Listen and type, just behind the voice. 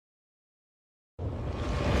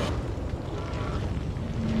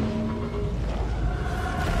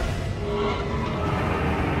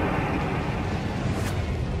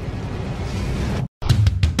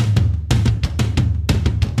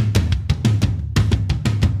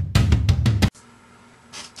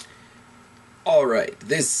Alright,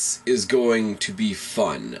 this is going to be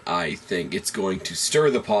fun, I think. It's going to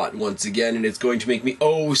stir the pot once again, and it's going to make me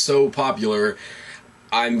oh so popular,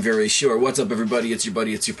 I'm very sure. What's up, everybody? It's your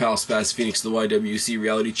buddy, it's your pal, SpazPhoenix, the YWC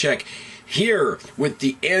Reality Check, here with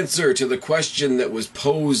the answer to the question that was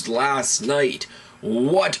posed last night.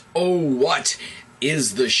 What, oh what,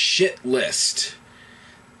 is the shit list?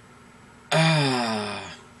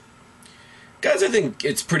 Guys, I think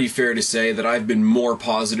it's pretty fair to say that I've been more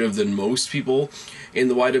positive than most people in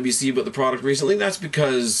the YWC about the product recently. That's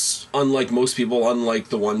because, unlike most people, unlike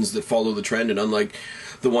the ones that follow the trend, and unlike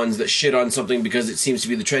the ones that shit on something because it seems to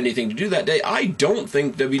be the trendy thing to do that day, I don't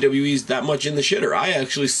think WWE's that much in the shitter. I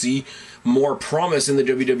actually see more promise in the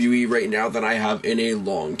WWE right now than I have in a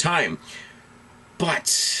long time.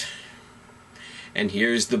 But, and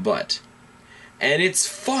here's the but, and it's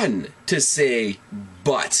fun to say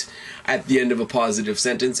but at the end of a positive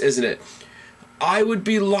sentence, isn't it? I would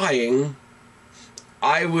be lying,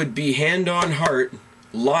 I would be hand on heart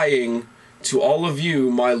lying to all of you,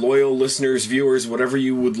 my loyal listeners, viewers, whatever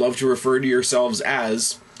you would love to refer to yourselves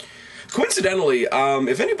as. Coincidentally,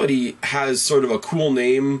 if anybody has sort of a cool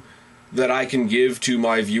name that I can give to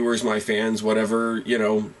my viewers, my fans, whatever, you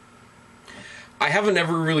know, I haven't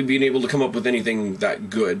ever really been able to come up with anything that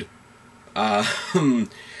good.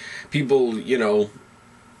 People, you know,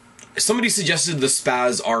 somebody suggested the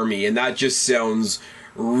Spaz Army, and that just sounds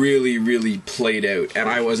really, really played out, and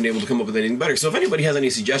I wasn't able to come up with anything better. So if anybody has any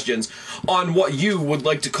suggestions on what you would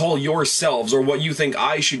like to call yourselves, or what you think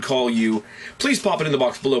I should call you, please pop it in the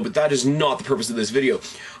box below, but that is not the purpose of this video.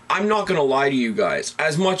 I'm not going to lie to you guys.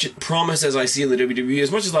 As much promise as I see in the WWE,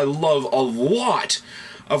 as much as I love a lot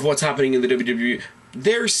of what's happening in the WWE,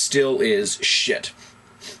 there still is shit.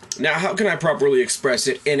 Now, how can I properly express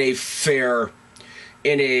it in a fair,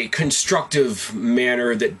 in a constructive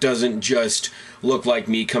manner that doesn't just look like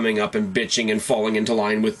me coming up and bitching and falling into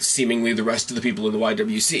line with seemingly the rest of the people in the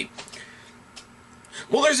YWC?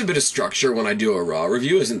 Well, there's a bit of structure when I do a Raw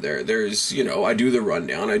review, isn't there? There's, you know, I do the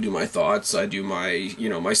rundown, I do my thoughts, I do my, you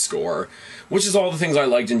know, my score, which is all the things I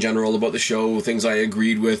liked in general about the show, things I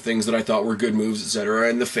agreed with, things that I thought were good moves, etc.,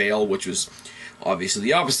 and the fail, which was obviously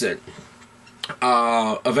the opposite.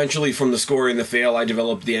 Eventually, from the score and the fail, I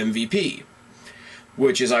developed the MVP,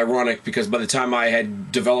 which is ironic because by the time I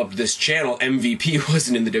had developed this channel, MVP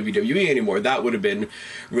wasn't in the WWE anymore. That would have been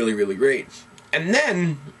really, really great. And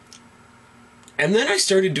then I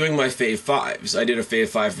started doing my Fave 5s. I did a Fave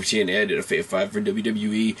 5 for TNA, I did a Fave 5 for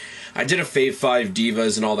WWE, I did a Fave 5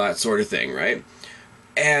 Divas and all that sort of thing, right?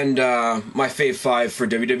 And my Fave 5 for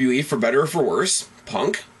WWE, for better or for worse,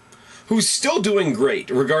 Punk, who's still doing great,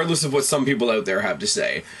 regardless of what some people out there have to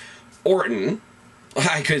say. Orton,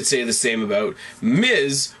 I could say the same about.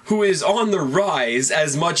 Miz, who is on the rise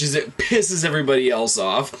as much as it pisses everybody else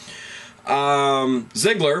off.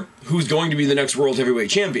 Ziggler, who's going to be the next World Heavyweight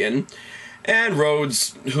Champion. And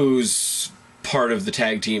Rhodes, who's part of the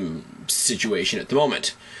tag team situation at the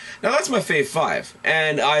moment. Now that's my Fave 5,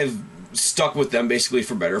 and I've stuck with them basically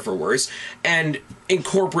for better or for worse, and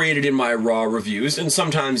incorporated in my Raw reviews, and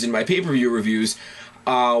sometimes in my pay-per-view reviews,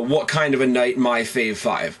 what kind of a night my Fave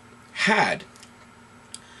 5 had.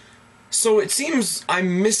 So it seems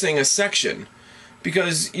I'm missing a section,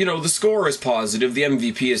 because, you know, the score is positive, the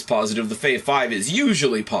MVP is positive, the Fave 5 is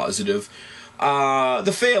usually positive,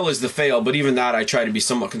 the fail is the fail, but even that I try to be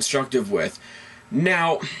somewhat constructive with.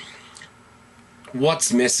 Now,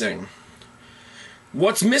 what's missing?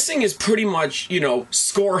 What's missing is pretty much, you know,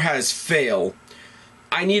 score has fail.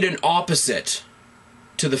 I need an opposite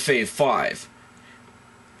to the Fave 5,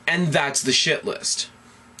 and that's the shit list.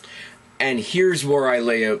 And here's where I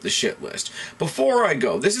lay out the shit list. Before I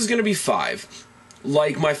go, this is going to be 5,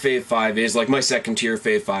 like my Fave 5 is, like my second tier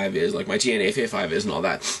Fave 5 is, like my TNA Fave 5 is, and all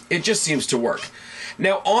that. It just seems to work.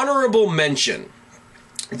 Now, honorable mention.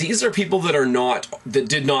 These are people that are not, that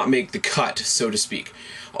did not make the cut, so to speak.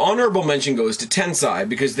 Honorable mention goes to Tensai,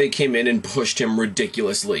 because they came in and pushed him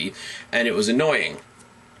ridiculously, and it was annoying.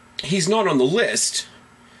 He's not on the list,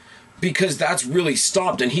 because that's really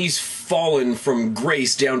stopped, and he's fallen from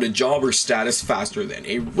grace down to jobber status faster than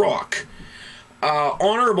a rock.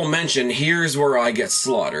 Honorable mention, here's where I get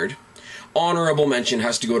slaughtered. Honorable mention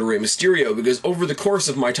has to go to Rey Mysterio, because over the course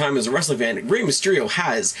of my time as a wrestling fan, Rey Mysterio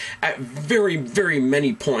has, at very, very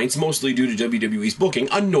many points, mostly due to WWE's booking,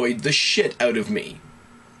 annoyed the shit out of me.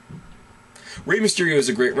 Rey Mysterio is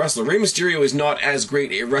a great wrestler. Rey Mysterio is not as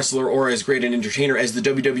great a wrestler or as great an entertainer as the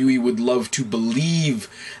WWE would love to believe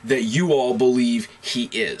that you all believe he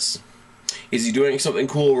is. Is he doing something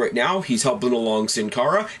cool right now? He's helping along Sin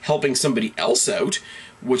Cara, helping somebody else out,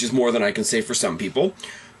 which is more than I can say for some people.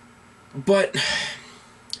 But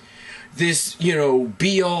this, you know,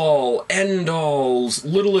 be-all, end-all,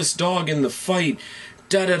 littlest dog in the fight,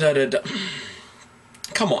 da-da-da-da-da.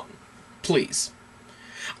 Come on, please.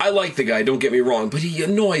 I like the guy, don't get me wrong, but he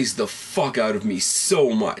annoys the fuck out of me so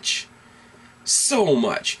much. So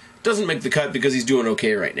much. Doesn't make the cut because he's doing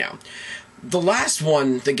okay right now. The last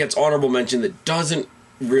one that gets honorable mention that doesn't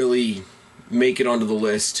really make it onto the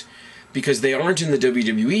list because they aren't in the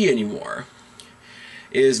WWE anymore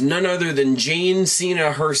is none other than Jane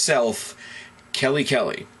Cena herself, Kelly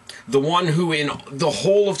Kelly. The one who in the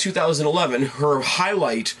whole of 2011, her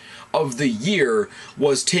highlight of the year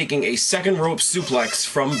was taking a second rope suplex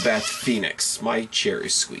from Beth Phoenix. My chair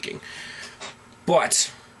is squeaking.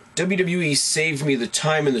 But WWE saved me the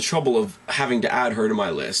time and the trouble of having to add her to my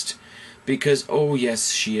list. Because, oh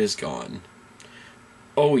yes, she is gone.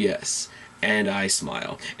 Oh yes. And I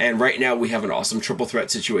smile. And right now we have an awesome triple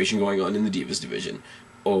threat situation going on in the Divas division.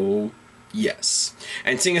 Oh yes.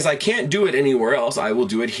 And seeing as I can't do it anywhere else, I will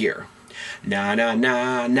do it here. Na na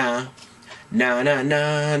na na. Na na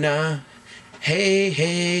na na. Hey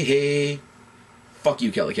hey hey. Fuck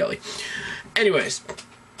you, Kelly Kelly. Anyways,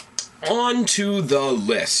 on to the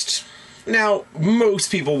list. Now,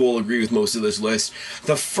 most people will agree with most of this list.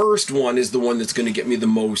 The first one is the one that's going to get me the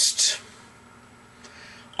most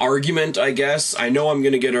argument, I guess. I know I'm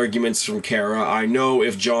going to get arguments from Kara. I know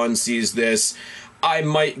if John sees this, I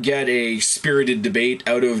might get a spirited debate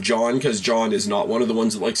out of John, because John is not one of the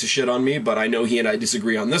ones that likes to shit on me, but I know he and I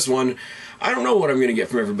disagree on this one. I don't know what I'm going to get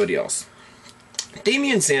from everybody else.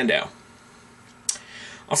 Damien Sandow.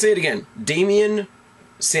 I'll say it again. Damien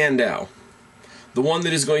Sandow. The one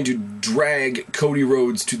that is going to drag Cody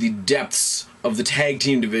Rhodes to the depths of the tag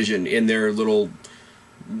team division in their little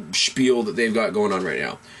spiel that they've got going on right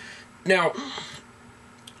now. Now,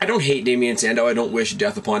 I don't hate Damien Sandow. I don't wish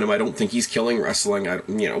death upon him. I don't think he's killing wrestling.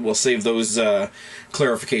 We'll save those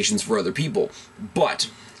clarifications for other people.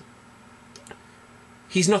 But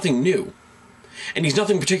he's nothing new. And he's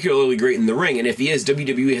nothing particularly great in the ring, and if he is,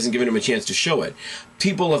 WWE hasn't given him a chance to show it.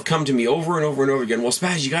 People have come to me over and over and over again, well,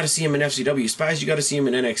 Spaz, you gotta see him in FCW, Spaz, you gotta see him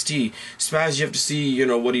in NXT, Spaz, you have to see,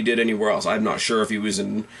 what he did anywhere else. I'm not sure if he was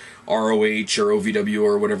in ROH or OVW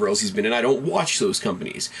or whatever else he's been in. I don't watch those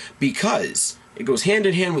companies, because it goes hand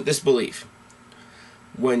in hand with this belief.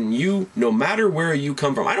 When you, no matter where you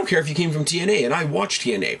come from, I don't care if you came from TNA, and I watch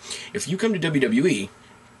TNA, if you come to WWE,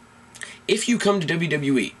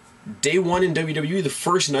 Day one in WWE, the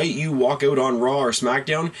first night you walk out on Raw or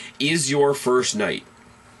SmackDown is your first night.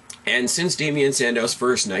 And since Damien Sandow's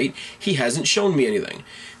first night, he hasn't shown me anything.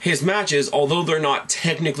 His matches, although they're not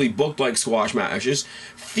technically booked like squash matches,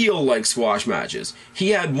 feel like squash matches. He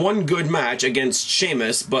had one good match against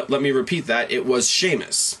Sheamus, but let me repeat that, it was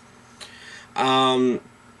Sheamus.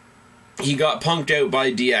 He got punked out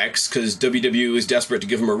by DX because WWE was desperate to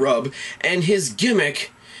give him a rub, and his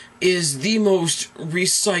gimmick is the most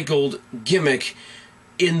recycled gimmick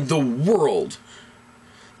in the world.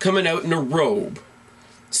 Coming out in a robe,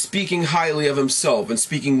 speaking highly of himself and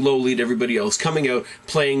speaking lowly to everybody else, coming out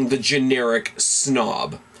playing the generic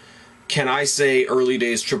snob. Can I say early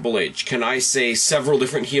days Triple H? Can I say several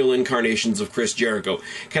different heel incarnations of Chris Jericho?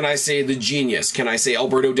 Can I say The Genius? Can I say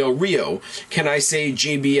Alberto Del Rio? Can I say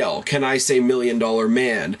JBL? Can I say $1 Million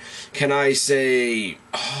Man? Can I say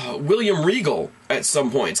William Regal at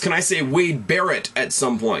some points? Can I say Wade Barrett at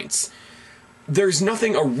some points? There's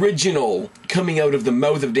nothing original coming out of the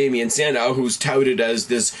mouth of Damien Sandow, who's touted as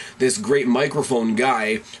this great microphone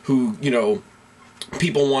guy who,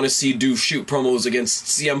 people want to see shoot promos against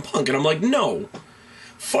CM Punk, and I'm like, no.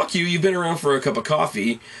 Fuck you, you've been around for a cup of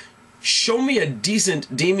coffee. Show me a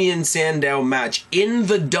decent Damien Sandow match in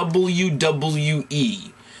the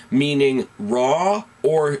WWE, meaning Raw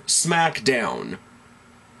or SmackDown.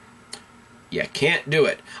 You can't do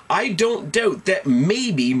it. I don't doubt that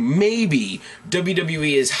maybe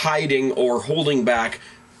WWE is hiding or holding back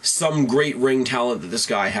some great ring talent that this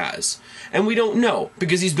guy has. And we don't know,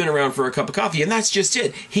 because he's been around for a cup of coffee, and that's just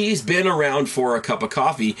it. He's been around for a cup of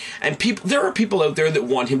coffee, and there are people out there that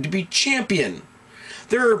want him to be champion.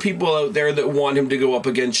 There are people out there that want him to go up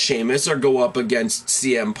against Sheamus, or go up against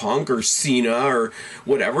CM Punk, or Cena, or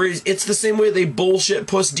whatever. It's the same way they bullshit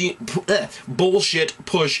push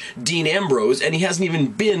Dean Ambrose, and he hasn't even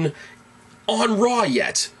been on Raw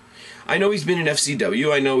yet. I know he's been in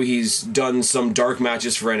FCW, I know he's done some dark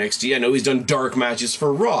matches for NXT, I know he's done dark matches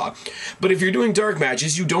for Raw. But if you're doing dark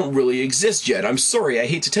matches, you don't really exist yet. I'm sorry, I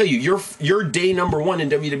hate to tell you, your day number one in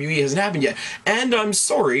WWE hasn't happened yet. And I'm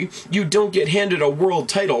sorry, you don't get handed a world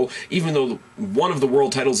title, even though one of the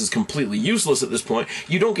world titles is completely useless at this point,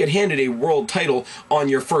 you don't get handed a world title on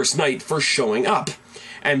your first night for showing up.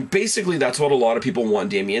 And basically that's what a lot of people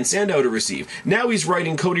want Damien Sandow to receive. Now he's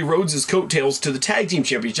riding Cody Rhodes' coattails to the tag team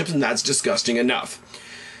championships, and that's disgusting enough.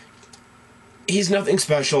 He's nothing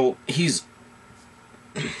special. He's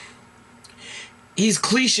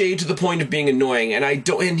cliche to the point of being annoying, and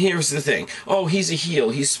and here's the thing. Oh, he's a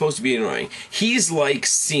heel. He's supposed to be annoying. He's like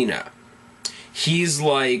Cena. He's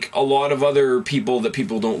like a lot of other people that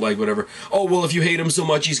people don't like, whatever. Oh, well, if you hate him so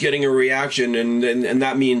much, he's getting a reaction, and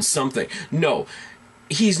that means something. No,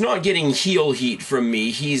 he's not getting heel heat from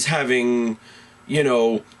me. He's having, you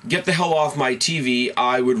know, get the hell off my TV.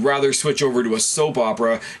 I would rather switch over to a soap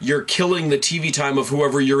opera. You're killing the TV time of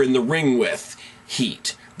whoever you're in the ring with.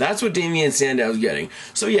 Heat. That's what Damien Sandow's getting.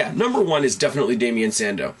 So yeah, number one is definitely Damien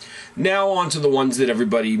Sandow. Now on to the ones that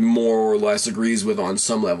everybody more or less agrees with on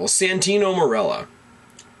some level. Santino Marella.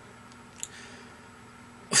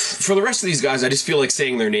 For the rest of these guys, I just feel like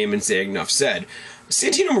saying their name and saying enough said.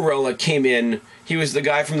 Santino Marella came in, he was the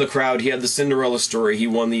guy from the crowd, he had the Cinderella story, he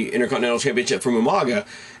won the Intercontinental Championship from Umaga,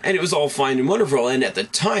 and it was all fine and wonderful, and at the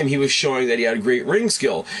time he was showing that he had great ring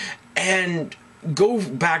skill. And go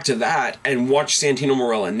back to that and watch Santino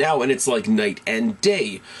Marella now, and it's like night and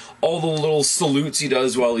day. All the little salutes he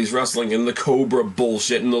does while he's wrestling, and the Cobra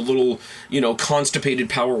bullshit, and the little, you know, constipated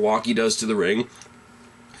power walk he does to the ring.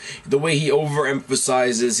 The way he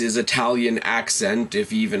overemphasizes his Italian accent, if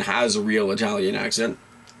he even has a real Italian accent.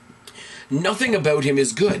 Nothing about him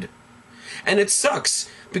is good. And it sucks,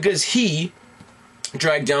 because he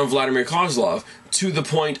dragged down Vladimir Kozlov to the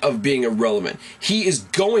point of being irrelevant. He is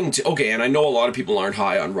going to... Okay, and I know a lot of people aren't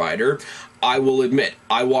high on Ryder. I will admit,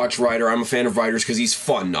 I watch Ryder. I'm a fan of Ryder's because he's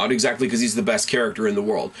fun, not exactly because he's the best character in the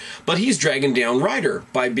world. But he's dragging down Ryder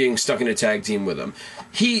by being stuck in a tag team with him.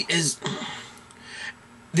 He is...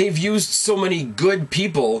 They've used so many good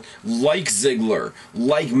people, like Ziggler,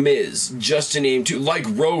 like Miz, just to name two, like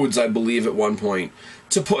Rhodes, I believe, at one point,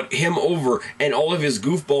 to put him over, and all of his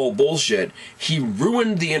goofball bullshit. He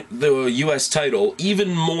ruined the U.S. title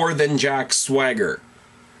even more than Jack Swagger.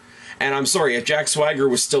 And I'm sorry, if Jack Swagger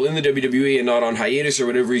was still in the WWE and not on hiatus or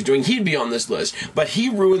whatever he's doing, he'd be on this list. But he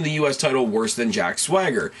ruined the U.S. title worse than Jack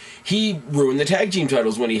Swagger. He ruined the tag team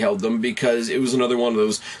titles when he held them because it was another one of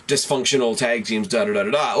those dysfunctional tag teams,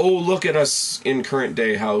 da-da-da-da-da. Oh, look at us in current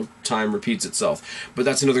day, how time repeats itself. But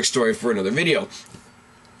that's another story for another video.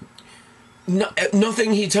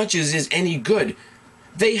 Nothing he touches is any good.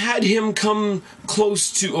 They had him come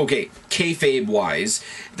close to, okay, kayfabe-wise,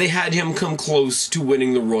 they had him come close to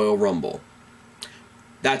winning the Royal Rumble.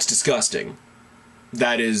 That's disgusting.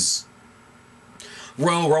 That is...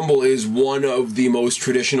 Royal Rumble is one of the most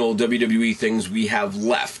traditional WWE things we have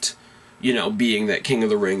left. You know, being that King of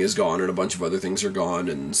the Ring is gone and a bunch of other things are gone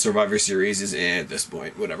and Survivor Series is at this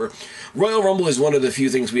point, whatever. Royal Rumble is one of the few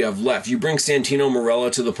things we have left. You bring Santino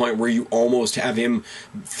Marella to the point where you almost have him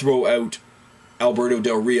throw out Alberto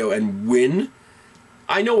Del Rio and win.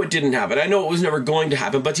 I know it didn't happen. I know it was never going to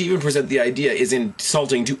happen, but to even present the idea is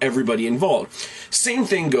insulting to everybody involved. Same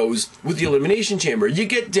thing goes with the Elimination Chamber. You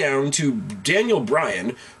get down to Daniel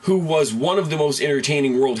Bryan, who was one of the most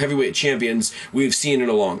entertaining World Heavyweight Champions we've seen in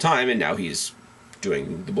a long time, and now he's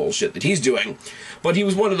doing the bullshit that he's doing. But he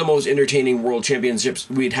was one of the most entertaining world championships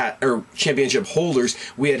we'd had, or championship holders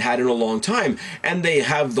we had in a long time. And they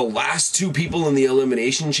have the last two people in the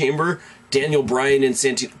Elimination Chamber, Daniel Bryan and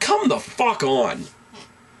Santino. Come the fuck on.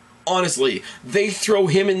 Honestly, they throw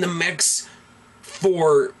him in the mix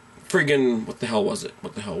for friggin' what the hell was it?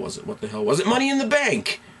 What the hell was it? What the hell was it? Money in the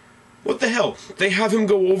Bank. What the hell? They have him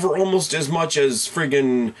go over almost as much as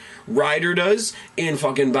friggin' Ryder does in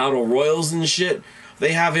fucking Battle Royals and shit.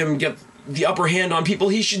 They have him get the upper hand on people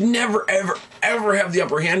he should never, ever, ever have the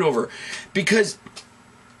upper hand over. Because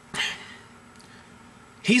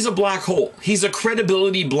he's a black hole. He's a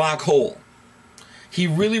credibility black hole. He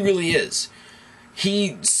really, really is.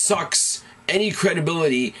 He sucks any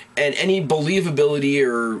credibility and any believability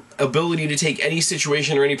or ability to take any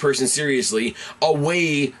situation or any person seriously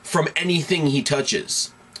away from anything he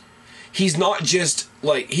touches. He's not just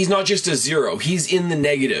a zero. He's in the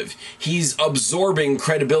negative. He's absorbing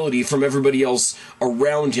credibility from everybody else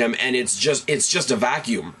around him, and it's just a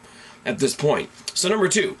vacuum at this point. So number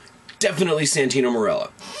two, definitely Santino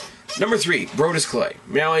Marella. Number three, Brodus Clay.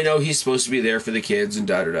 Now I know he's supposed to be there for the kids and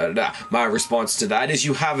da-da-da-da-da. My response to that is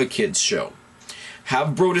you have a kids show.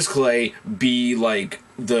 Have Brodus Clay be like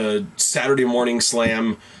the Saturday Morning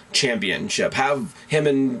Slam championship. Have him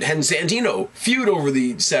and Santino feud over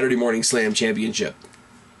the Saturday Morning Slam championship.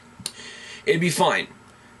 It'd be fine.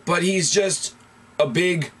 But he's just a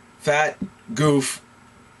big, fat goof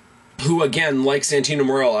who, again, like Santino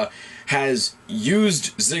Marella, has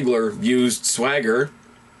used Ziggler, used Swagger,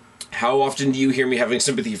 how often do you hear me having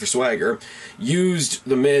sympathy for Swagger? Used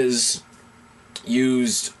The Miz,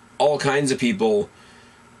 used all kinds of people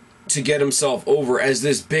to get himself over as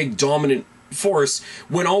this big dominant force,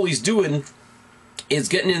 when all he's doing is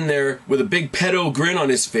getting in there with a big pedo grin on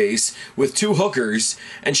his face with 2 hookers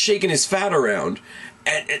and shaking his fat around.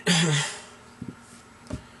 And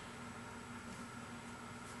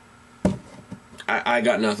I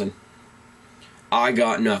got nothing. I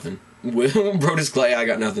got nothing. With Brodus Clay, I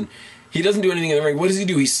got nothing. He doesn't do anything in the ring. What does he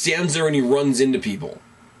do? He stands there and he runs into people.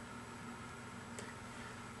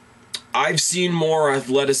 I've seen more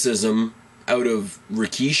athleticism out of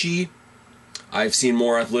Rikishi. I've seen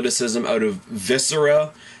more athleticism out of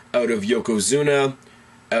Viscera, out of Yokozuna,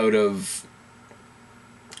 out of,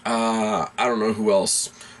 I don't know who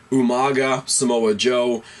else, Umaga, Samoa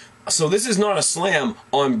Joe. So this is not a slam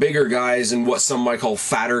on bigger guys and what some might call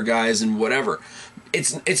fatter guys and whatever.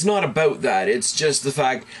 It's not about that. It's just the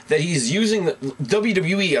fact that he's using the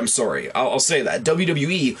WWE. I'm sorry, I'll say that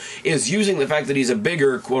WWE is using the fact that he's a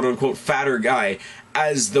bigger, quote unquote, fatter guy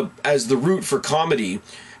as the route for comedy.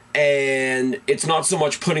 And it's not so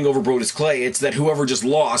much putting over Brodus Clay, it's that whoever just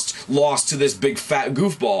lost to this big fat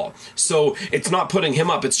goofball. So it's not putting him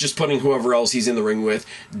up, it's just putting whoever else he's in the ring with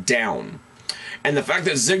down. And the fact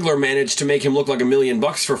that Ziggler managed to make him look like $1 million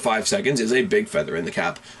for 5 seconds is a big feather in the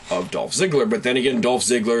cap of Dolph Ziggler. But then again, Dolph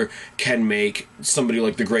Ziggler can make somebody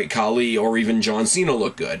like the Great Khali or even John Cena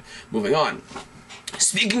look good. Moving on.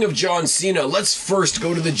 Speaking of John Cena, let's first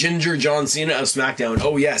go to the Ginger John Cena of SmackDown.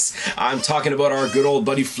 Oh yes, I'm talking about our good old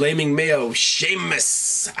buddy Flaming Mayo,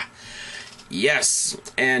 Sheamus. Yes,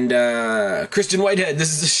 and Kristen Whitehead,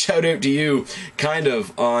 this is a shout out to you, kind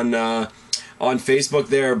of, on Facebook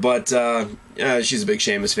there, but she's a big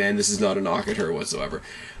Sheamus fan. This is not a knock at her whatsoever.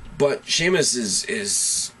 But Sheamus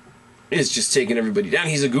is just taking everybody down.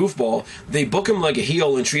 He's a goofball. They book him like a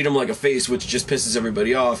heel and treat him like a face, which just pisses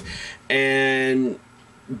everybody off. And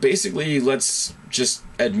basically, let's just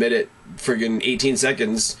admit it, friggin' 18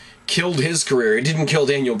 seconds killed his career. It didn't kill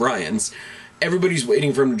Daniel Bryan's. Everybody's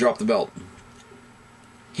waiting for him to drop the belt.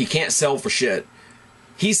 He can't sell for shit.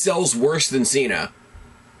 He sells worse than Cena,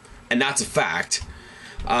 and that's a fact.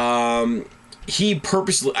 He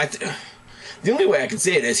purposely... the only way I can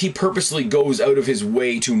say it is he purposely goes out of his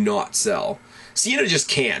way to not sell. Cena just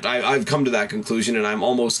can't. I've come to that conclusion, and I'm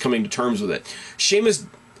almost coming to terms with it. Sheamus,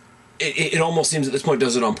 it almost seems at this point,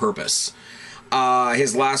 does it on purpose.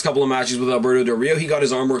 His last couple of matches with Alberto Del Rio, he got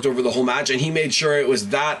his arm worked over the whole match, and he made sure it was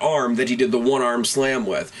that arm that he did the one-arm slam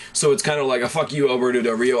with. So it's kind of like a fuck you, Alberto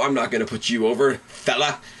Del Rio. I'm not going to put you over,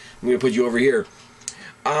 fella. I'm going to put you over here.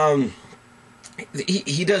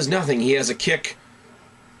 He does nothing. He has a kick.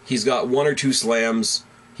 He's got 1 or 2 slams.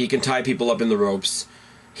 He can tie people up in the ropes.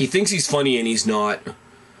 He thinks he's funny and he's not.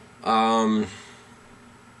 WWE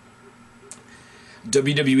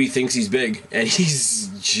thinks he's big and he's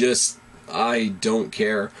just... I don't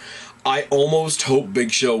care. I almost hope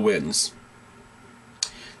Big Show wins.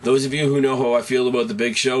 Those of you who know how I feel about the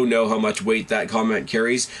Big Show know how much weight that comment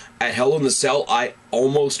carries. At Hell in the Cell, I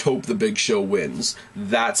almost hope the Big Show wins.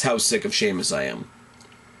 That's how sick of Sheamus I am.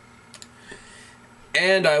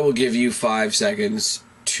 And I will give you 5 seconds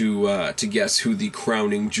to guess who the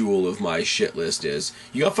crowning jewel of my shit list is.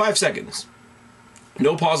 You got 5 seconds.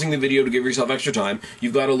 No pausing the video to give yourself extra time.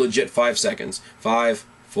 You've got a legit 5 seconds. 5,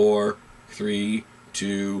 4, 3,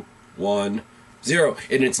 2, 1, 0.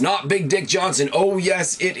 And it's not Big Dick Johnson. Oh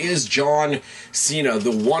yes, it is John Cena,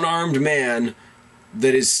 the one-armed man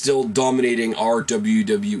that is still dominating our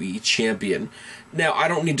WWE champion. Now, I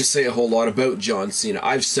don't need to say a whole lot about John Cena.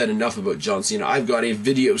 I've said enough about John Cena. I've got a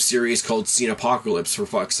video series called Cenapocalypse, for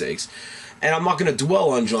fuck's sakes. And I'm not going to dwell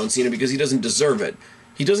on John Cena because he doesn't deserve it.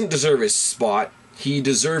 He doesn't deserve his spot. He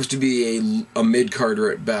deserves to be a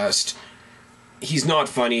mid-carder at best. He's not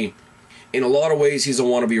funny. In a lot of ways, he's a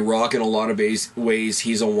wannabe Rock. In a lot of ways,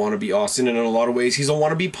 he's a wannabe Austin. And in a lot of ways, he's a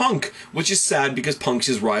wannabe Punk. Which is sad because Punk's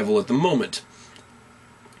his rival at the moment.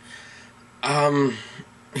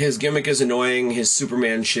 His gimmick is annoying. His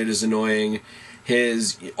Superman shit is annoying.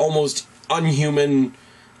 His almost unhuman,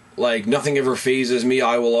 like, nothing ever phases me,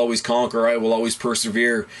 I will always conquer, I will always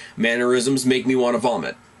persevere mannerisms make me want to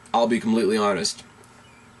vomit. I'll be completely honest.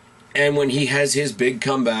 And when he has his big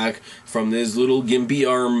comeback from this little gimpy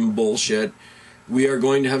arm bullshit, we are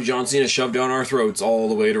going to have John Cena shoved down our throats all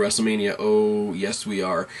the way to WrestleMania. Oh, yes we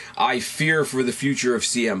are. I fear for the future of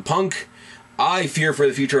CM Punk. I fear for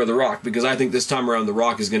the future of The Rock, because I think this time around The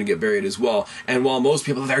Rock is going to get buried as well. And while most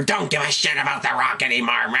people there don't give a shit about The Rock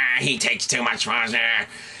anymore, he takes too much fun,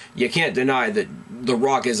 you can't deny that The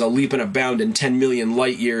Rock is a leap and a bound and 10 million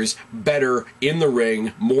light years better in the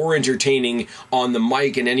ring, more entertaining on the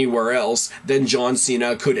mic and anywhere else than John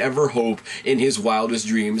Cena could ever hope in his wildest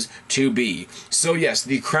dreams to be. So yes,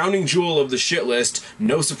 the crowning jewel of the shit list,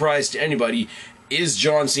 no surprise to anybody, is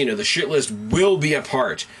John Cena. The shit list will be a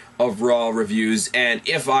part of Raw reviews, and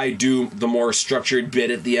if I do the more structured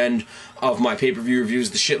bit at the end of my pay-per-view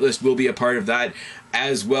reviews, the shit list will be a part of that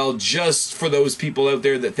as well, just for those people out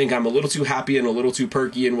there that think I'm a little too happy and a little too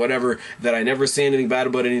perky and whatever, that I never say anything bad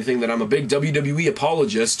about anything, that I'm a big WWE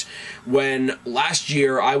apologist, when last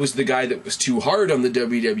year I was the guy that was too hard on the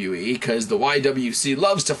WWE, because the YWC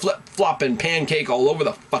loves to flip-flop and pancake all over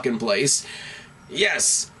the fucking place.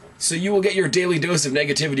 Yes, so you will get your daily dose of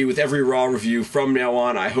negativity with every Raw review from now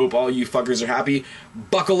on. I hope all you fuckers are happy.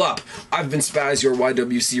 Buckle up. I've been Spaz, your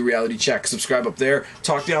YWC reality check. Subscribe up there.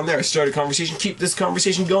 Talk down there. Start a conversation. Keep this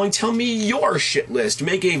conversation going. Tell me your shit list.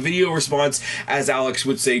 Make a video response. As Alex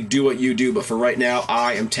would say, do what you do. But for right now,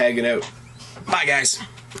 I am tagging out. Bye, guys.